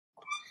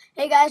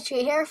Hey guys,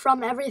 Jay here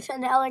from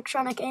Everything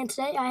Electronic, and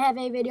today I have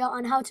a video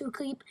on how to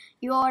keep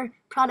your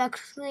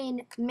products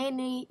clean,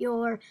 mainly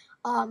your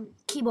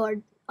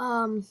keyboard.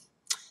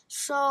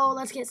 So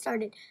let's get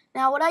started.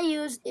 Now what I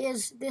use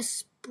is this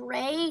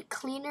spray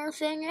cleaner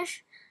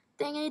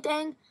thingy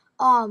thing.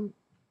 Um,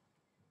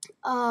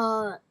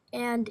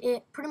 and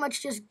it pretty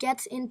much just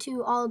gets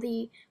into all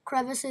the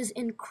crevices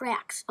and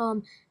cracks.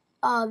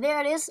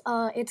 There it is.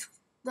 It's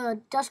the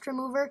dust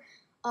remover.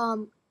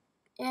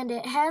 And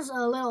it has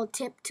a little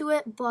tip to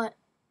it, but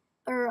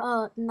or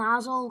a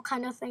nozzle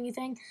kind of thingy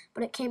thing,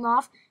 but it came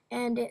off.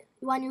 And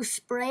when you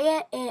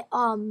spray it,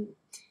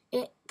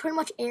 it pretty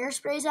much air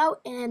sprays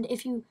out. And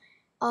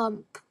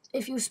um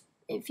if you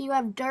if you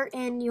have dirt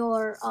in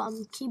your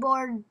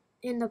keyboard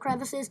in the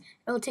crevices,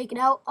 it'll take it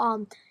out.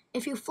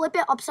 If you flip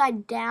it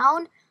upside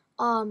down,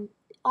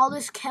 all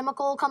this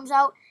chemical comes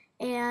out,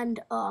 and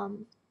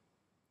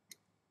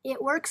it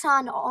works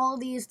on all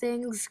these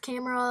things,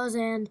 cameras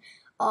and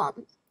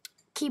um,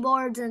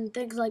 keyboards and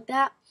things like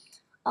that.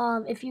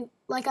 If you,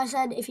 like I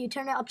said, if you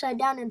turn it upside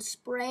down and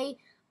spray,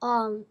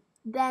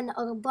 then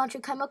a bunch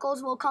of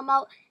chemicals will come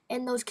out,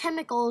 and those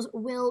chemicals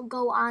will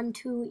go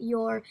onto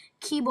your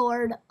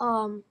keyboard,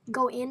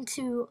 go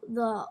into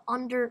the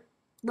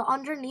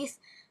underneath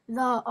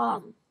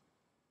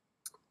the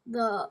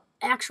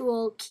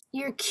actual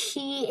your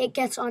key. It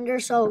gets under,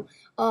 so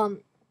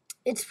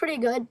it's pretty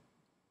good.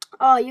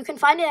 You can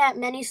find it at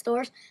many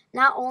stores.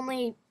 Not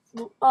only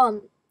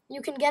um,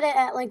 you can get it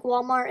at like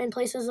Walmart and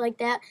places like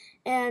that.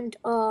 And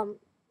um,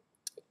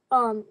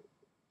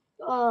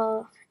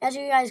 as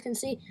you guys can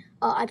see,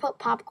 I put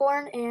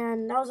popcorn,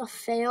 and that was a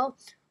fail.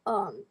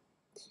 Um,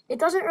 it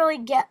doesn't really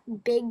get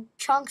big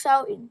chunks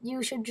out.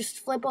 You should just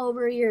flip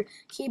over your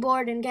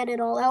keyboard and get it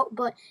all out.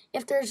 But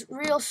if there's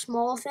real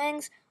small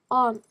things,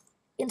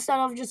 instead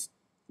of just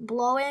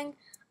blowing,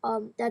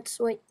 that's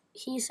what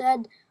he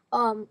said.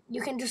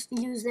 You can just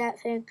use that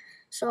thing.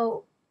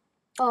 So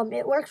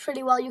it works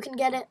pretty well. You can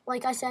get it,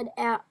 like I said,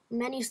 at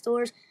many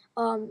stores.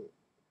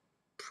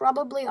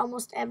 Probably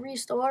almost every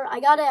store. I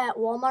got it at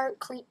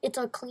Walmart. It's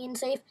a clean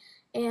safe,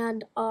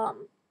 and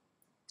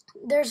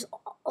there's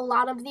a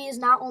lot of these,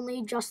 not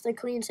only just the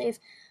clean safe.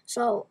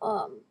 So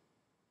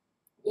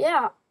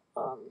yeah.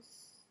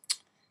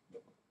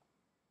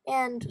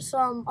 And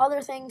some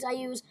other things I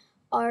use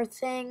are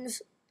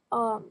things.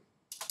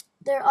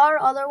 There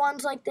are other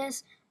ones like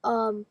this.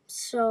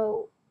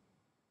 So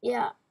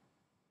yeah.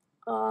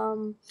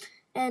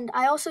 And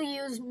I also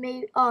use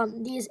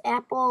these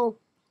Apple,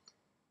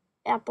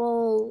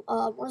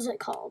 what is it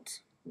called?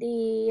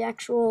 The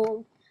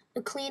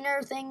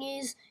cleaner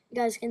thingies, you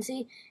guys can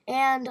see.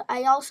 And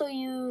I also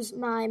use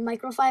my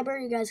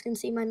microfiber. You guys can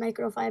see my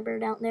microfiber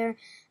down there,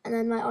 and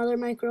then my other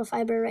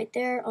microfiber right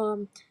there.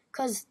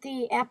 Because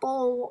the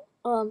Apple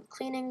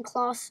cleaning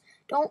cloths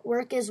don't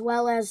work as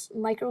well as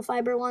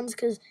microfiber ones,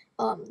 because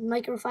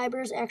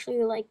microfibers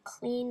actually like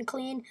clean,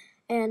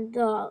 and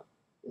the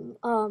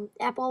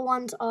Apple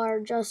ones are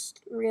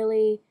just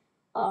really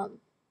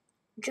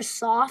just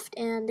soft,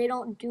 and they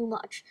don't do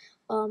much.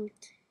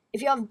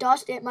 If you have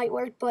dust, it might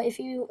work, but if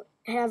you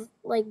have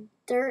like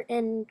dirt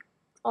and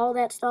all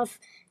that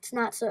stuff, it's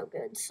not so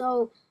good.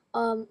 So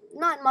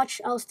not much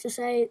else to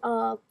say.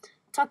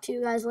 Talk to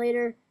you guys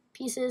later.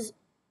 Pieces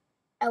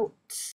out.